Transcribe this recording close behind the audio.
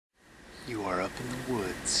You are up in the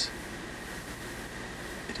woods.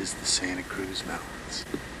 It is the Santa Cruz Mountains.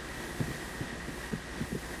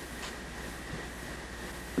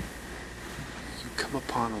 You come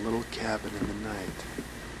upon a little cabin in the night.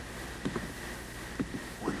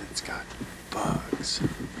 One that's got bugs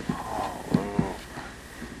all over.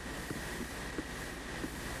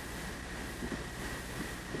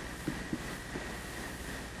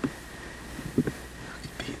 Look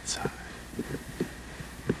at the inside.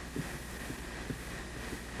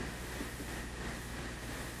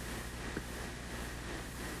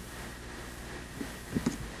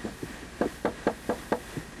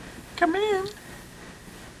 Come in.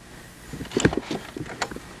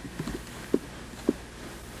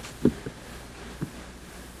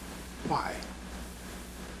 Why?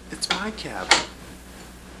 It's my cabin.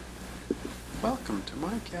 Welcome to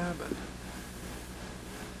my cabin.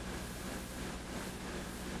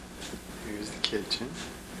 Here's the kitchen.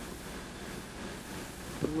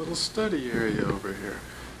 A little study area over here.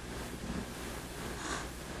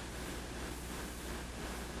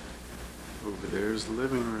 Over there's the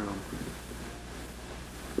living room.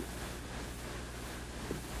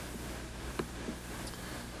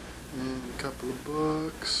 And a couple of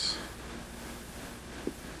books.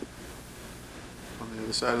 On the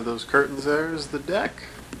other side of those curtains there is the deck.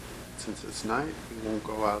 Since it's night, we won't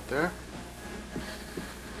go out there.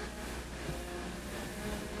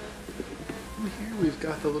 And here we've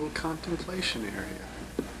got the little contemplation area.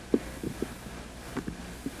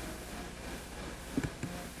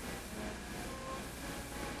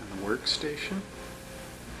 Workstation.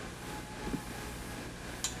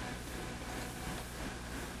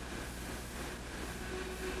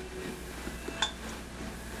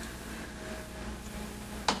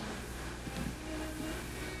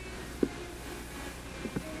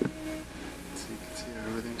 So you can see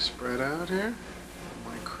everything spread out here.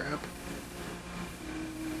 All my crap.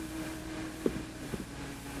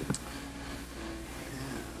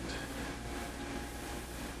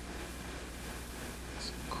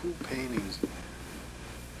 Cool paintings.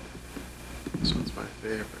 This one's my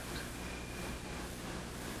favorite.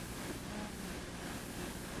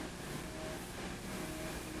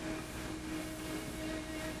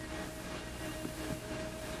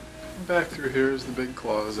 Back through here is the big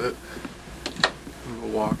closet. And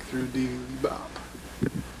we'll walk through Bop.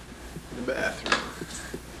 The bathroom.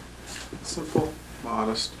 Simple,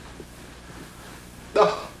 modest.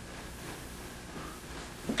 To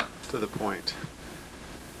the point.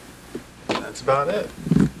 That's about it.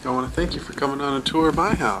 I want to thank you for coming on a tour of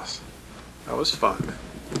my house. That was fun.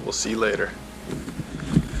 We'll see you later.